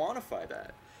can quantify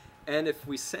that. And if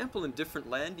we sample in different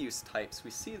land use types,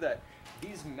 we see that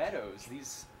these meadows,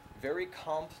 these very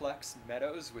complex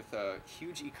meadows with a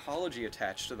huge ecology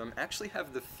attached to them, actually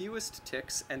have the fewest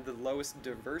ticks and the lowest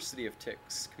diversity of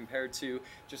ticks compared to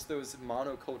just those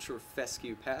monoculture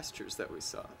fescue pastures that we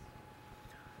saw.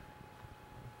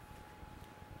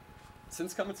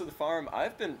 Since coming to the farm,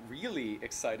 I've been really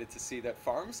excited to see that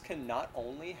farms can not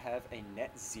only have a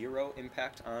net zero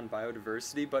impact on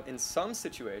biodiversity, but in some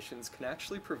situations can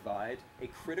actually provide a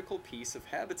critical piece of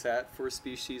habitat for a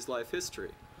species' life history.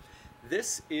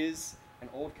 This is an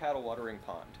old cattle watering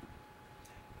pond.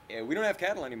 We don't have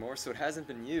cattle anymore, so it hasn't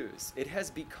been used. It has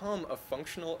become a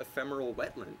functional ephemeral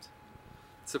wetland.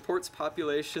 It supports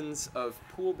populations of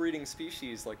pool breeding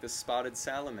species like the spotted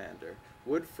salamander,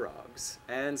 wood frogs,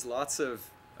 and lots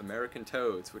of American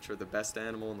toads, which are the best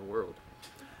animal in the world.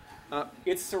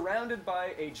 It's surrounded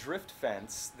by a drift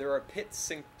fence. There are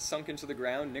pits sunk into the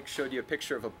ground. Nick showed you a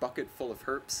picture of a bucket full of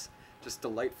herps. Just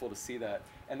delightful to see that.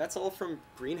 And that's all from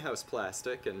greenhouse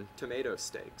plastic and tomato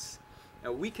stakes.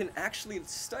 Now we can actually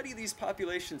study these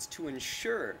populations to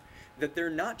ensure that they're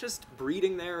not just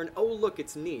breeding there and, oh look,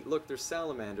 it's neat, look, there's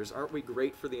salamanders, aren't we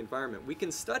great for the environment? We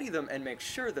can study them and make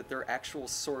sure that they're actual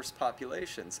source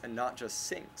populations and not just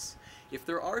sinks. If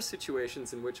there are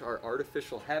situations in which our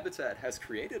artificial habitat has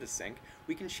created a sink,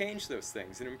 we can change those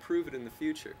things and improve it in the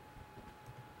future.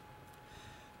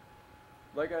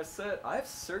 Like I said, I've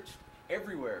searched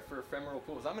everywhere for ephemeral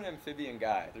pools. I'm an amphibian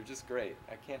guy. They're just great.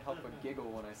 I can't help but giggle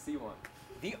when I see one.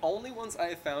 The only ones I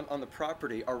have found on the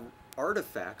property are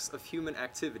artifacts of human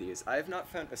activities. I have not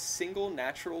found a single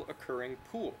natural occurring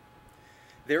pool.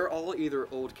 They're all either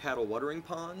old cattle watering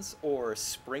ponds or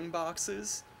spring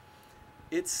boxes.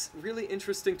 It's really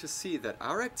interesting to see that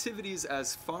our activities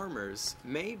as farmers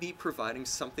may be providing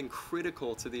something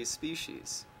critical to these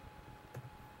species.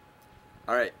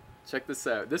 All right, check this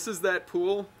out. This is that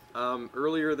pool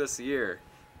earlier this year.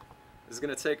 This is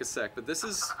going to take a sec, but this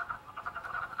is...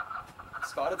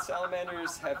 Spotted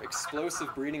salamanders have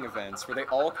explosive breeding events where they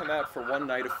all come out for one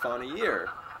night of fun a year,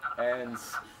 and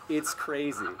it's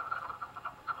crazy.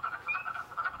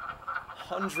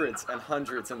 Hundreds and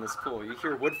hundreds in this pool. You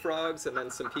hear wood frogs and then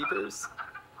some peepers.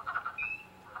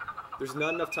 There's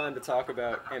not enough time to talk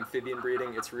about amphibian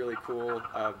breeding. It's really cool.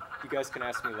 You guys can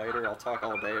ask me later. I'll talk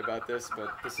all day about this, but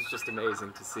this is just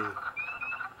amazing to see.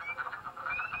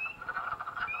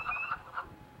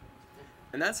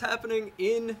 And that's happening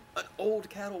in an old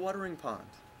cattle watering pond.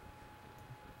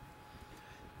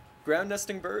 Ground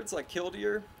nesting birds like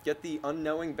killdeer get the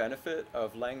unknowing benefit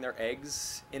of laying their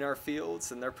eggs in our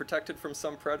fields, and they're protected from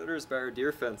some predators by our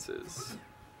deer fences.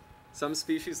 Some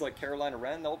species like Carolina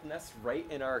wren, they'll nest right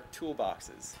in our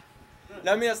toolboxes.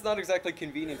 Now, I mean, that's not exactly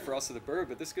convenient for us as a bird,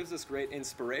 but this gives us great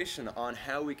inspiration on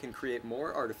how we can create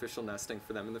more artificial nesting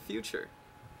for them in the future.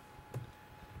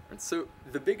 And so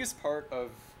the biggest part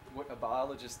of what a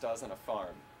biologist does on a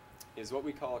farm is what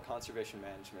we call conservation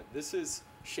management. This is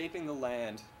shaping the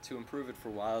land to improve it for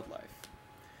wildlife.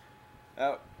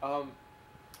 Now,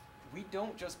 we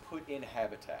don't just put in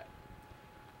habitat.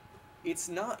 It's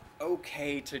not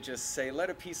okay to just say,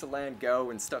 let a piece of land go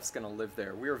and stuff's going to live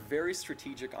there. We are very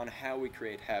strategic on how we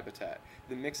create habitat,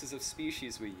 the mixes of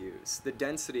species we use, the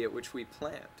density at which we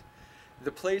plant,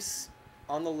 the place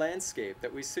on the landscape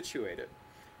that we situate it.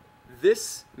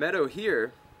 This meadow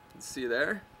here, you can see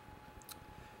there,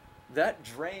 that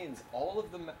drains all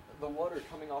of the water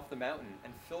coming off the mountain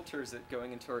and filters it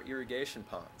going into our irrigation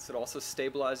ponds. It also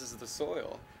stabilizes the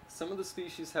soil. Some of the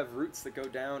species have roots that go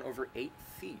down over 8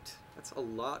 feet. That's a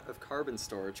lot of carbon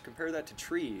storage. Compare that to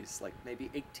trees, like maybe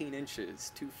 18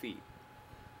 inches, 2 feet.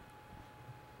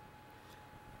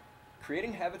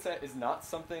 Creating habitat is not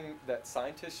something that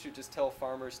scientists should just tell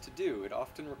farmers to do. It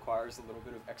often requires a little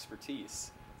bit of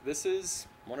expertise. This is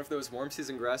one of those warm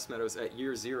season grass meadows at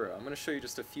year 0. I'm going to show you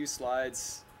just a few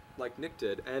slides like Nick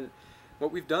did. And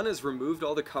what we've done is removed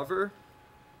all the cover.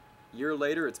 A year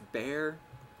later, it's bare.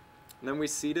 And then we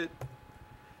seed it.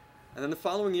 And then the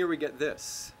following year, we get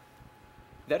this.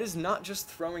 That is not just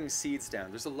throwing seeds down.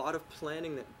 There's a lot of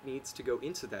planning that needs to go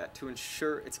into that to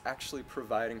ensure it's actually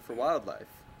providing for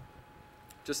wildlife.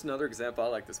 Just another example, I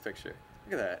like this picture.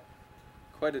 Look at that.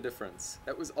 Quite a difference.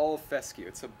 That was all fescue.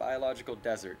 It's a biological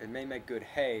desert. It may make good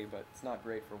hay, but it's not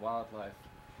great for wildlife.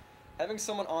 Having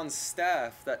someone on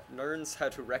staff that learns how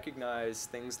to recognize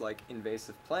things like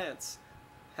invasive plants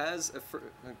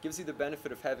gives you the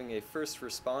benefit of having a first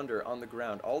responder on the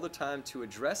ground all the time to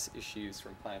address issues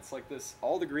from plants like this.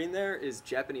 All the green there is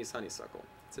Japanese honeysuckle.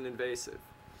 It's an invasive.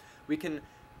 We can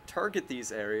target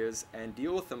these areas and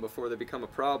deal with them before they become a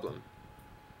problem.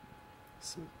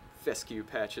 Some fescue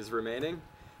patches remaining.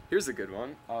 Here's a good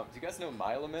one. Do you guys know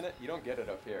mile-a-minute? You don't get it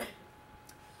up here.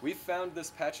 We found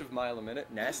this patch of mile-a-minute,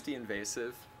 nasty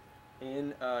invasive,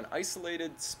 in an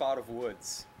isolated spot of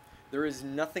woods. There is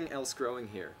nothing else growing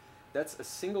here. That's a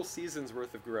single season's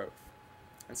worth of growth.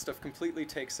 And stuff completely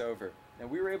takes over. And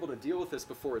we were able to deal with this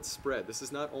before it spread. This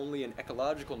is not only an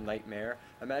ecological nightmare.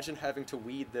 Imagine having to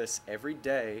weed this every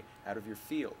day out of your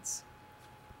fields.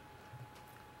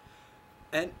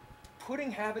 And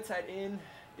putting habitat in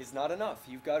is not enough.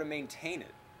 You've got to maintain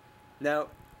it. Now,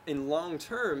 in long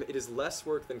term, it is less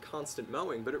work than constant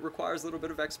mowing, but it requires a little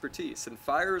bit of expertise. And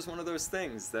fire is one of those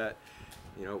things that,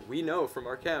 we know from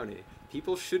our county.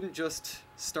 People shouldn't just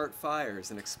start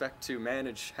fires and expect to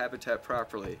manage habitat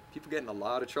properly. People get in a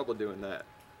lot of trouble doing that.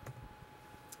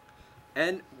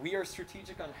 And we are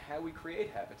strategic on how we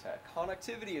create habitat.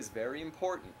 Connectivity is very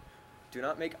important. Do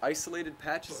not make isolated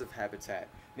patches of habitat.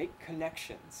 Make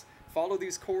connections. Follow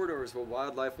these corridors where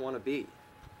wildlife want to be.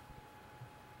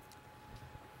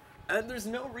 And there's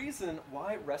no reason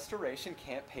why restoration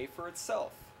can't pay for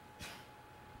itself.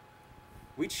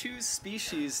 We choose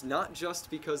species not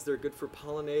just because they're good for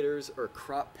pollinators or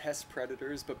crop pest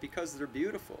predators, but because they're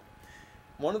beautiful.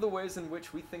 One of the ways in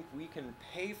which we think we can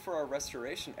pay for our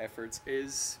restoration efforts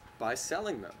is by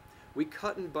selling them. We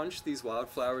cut and bunch these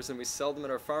wildflowers and we sell them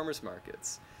at our farmers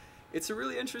markets. It's a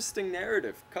really interesting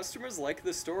narrative. Customers like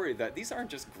the story that these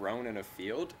aren't just grown in a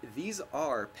field, these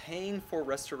are paying for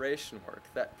restoration work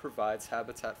that provides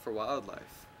habitat for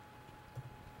wildlife.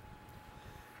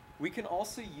 We can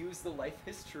also use the life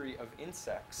history of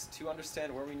insects to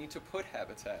understand where we need to put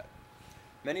habitat.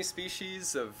 Many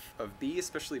species of bee,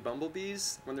 especially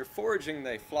bumblebees, when they're foraging,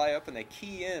 they fly up and they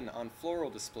key in on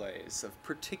floral displays of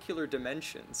particular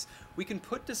dimensions. We can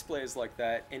put displays like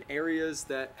that in areas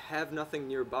that have nothing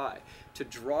nearby to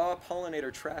draw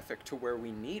pollinator traffic to where we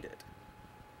need it.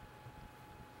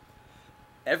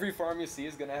 Every farm you see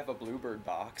is going to have a bluebird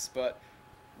box, but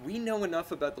we know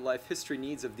enough about the life history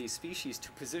needs of these species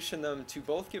to position them to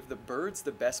both give the birds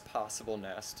the best possible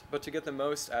nest, but to get the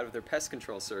most out of their pest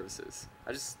control services.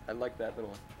 I like that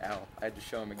little owl. I had to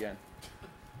show him again.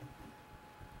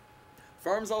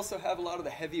 Farms also have a lot of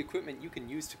the heavy equipment you can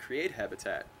use to create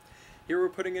habitat. Here we're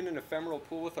putting in an ephemeral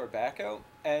pool with our backhoe,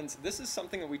 and this is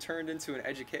something that we turned into an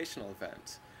educational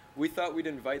event. We thought we'd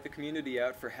invite the community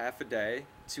out for half a day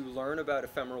to learn about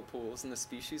ephemeral pools and the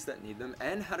species that need them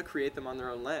and how to create them on their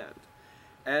own land.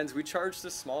 And we charged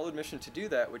a small admission to do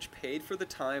that, which paid for the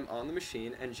time on the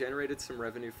machine and generated some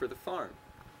revenue for the farm.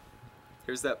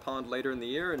 Here's that pond later in the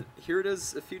year, and here it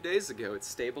is a few days ago. It's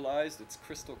stabilized, it's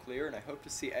crystal clear, and I hope to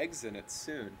see eggs in it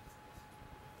soon.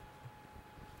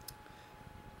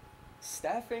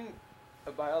 Staffing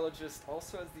a biologist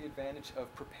also has the advantage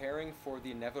of preparing for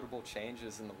the inevitable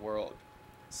changes in the world,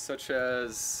 such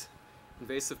as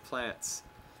invasive plants.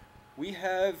 We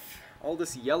have all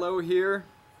this yellow here.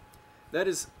 That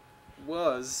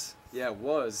was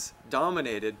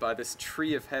dominated by this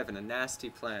tree of heaven, a nasty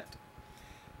plant.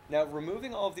 Now,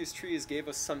 removing all of these trees gave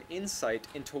us some insight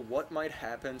into what might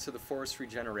happen to the forest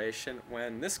regeneration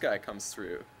when this guy comes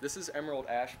through. This is emerald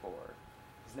ash borer.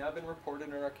 He's now been reported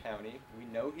in our county. We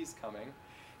know he's coming.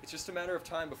 It's just a matter of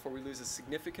time before we lose a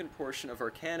significant portion of our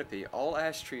canopy. All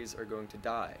ash trees are going to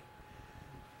die.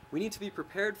 We need to be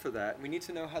prepared for that. We need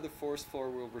to know how the forest floor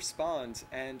will respond,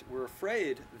 and we're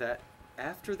afraid that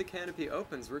after the canopy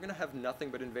opens, we're going to have nothing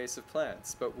but invasive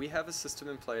plants, but we have a system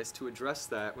in place to address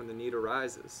that when the need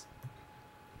arises.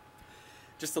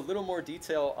 Just a little more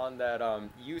detail on that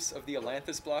use of the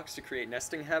ailanthus blocks to create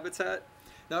nesting habitat.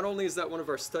 Not only is that one of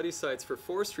our study sites for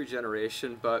forest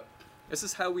regeneration, but this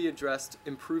is how we addressed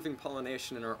improving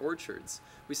pollination in our orchards.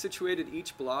 We situated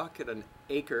each block at an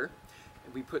acre.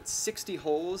 We put 60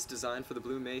 holes designed for the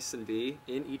blue mason bee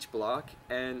in each block,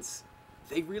 and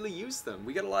they really used them.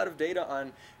 We got a lot of data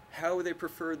on how they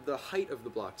preferred the height of the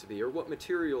block to be, or what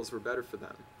materials were better for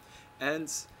them.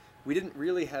 And we didn't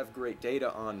really have great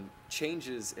data on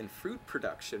changes in fruit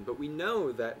production, but we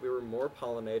know that there were more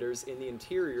pollinators in the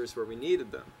interiors where we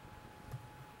needed them.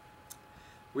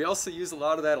 We also use a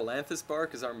lot of that ailanthus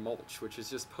bark as our mulch, which is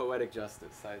just poetic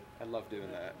justice. I love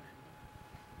doing that.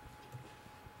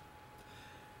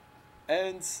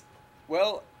 And,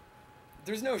 well,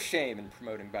 there's no shame in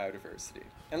promoting biodiversity.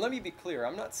 And let me be clear,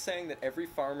 I'm not saying that every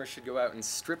farmer should go out and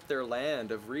strip their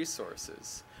land of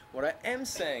resources. What I am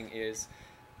saying is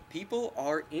people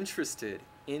are interested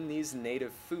in these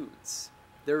native foods.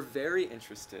 They're very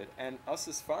interested, and us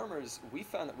as farmers, we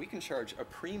found that we can charge a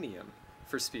premium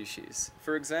for species.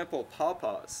 For example,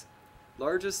 pawpaws,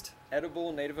 largest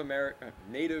edible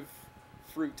native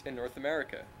fruit in North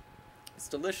America. It's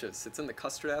delicious. It's in the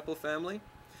custard apple family.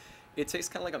 It tastes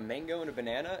kind of like a mango and a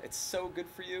banana. It's so good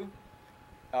for you.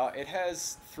 It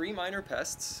has 3 minor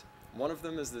pests. One of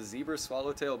them is the zebra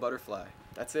swallowtail butterfly.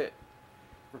 That's it.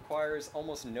 Requires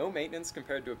almost no maintenance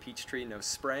compared to a peach tree, no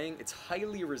spraying. It's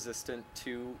highly resistant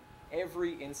to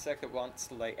every insect that wants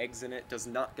to lay eggs in it. Does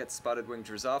not get spotted-winged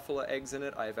Drosophila eggs in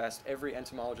it. I have asked every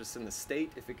entomologist in the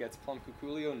state if it gets plum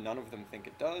cuculio. None of them think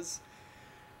it does.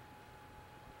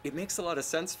 It makes a lot of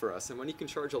sense for us, and when you can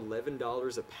charge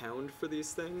 $11 a pound for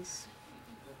these things,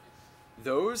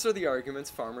 those are the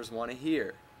arguments farmers want to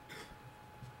hear.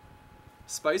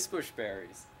 Spicebush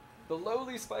berries. The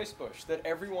lowly spicebush that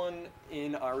everyone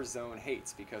in our zone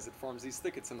hates because it forms these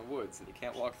thickets in the woods and you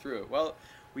can't walk through it. Well,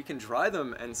 we can dry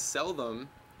them and sell them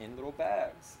in little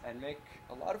bags and make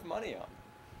a lot of money on them.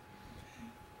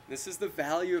 This is the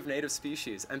value of native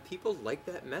species, and people like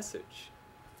that message.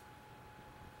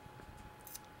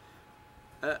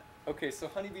 Okay, so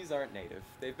honeybees aren't native.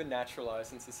 They've been naturalized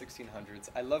since the 1600s.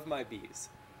 I love my bees.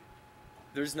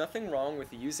 There's nothing wrong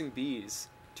with using bees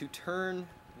to turn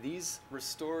these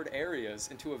restored areas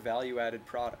into a value-added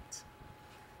product.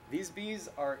 These bees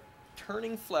are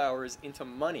turning flowers into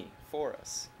money for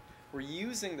us. We're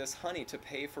using this honey to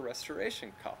pay for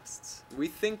restoration costs. We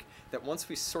think that once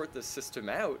we sort this system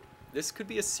out, this could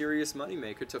be a serious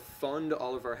moneymaker to fund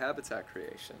all of our habitat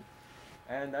creation.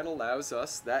 And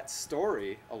that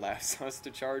story allows us to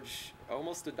charge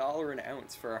almost $1 an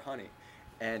ounce for our honey.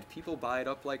 And people buy it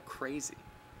up like crazy.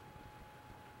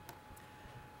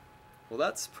 Well,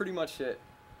 that's pretty much it.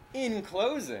 In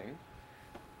closing,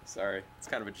 sorry, it's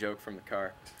kind of a joke from the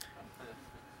car.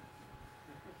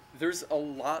 There's a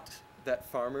lot that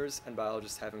farmers and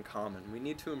biologists have in common. We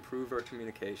need to improve our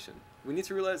communication. We need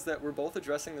to realize that we're both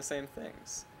addressing the same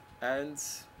things. And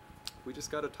we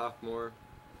just got to talk more.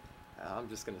 I'm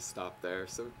just going to stop there.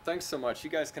 So thanks so much.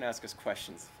 You guys can ask us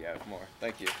questions if you have more.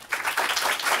 Thank you.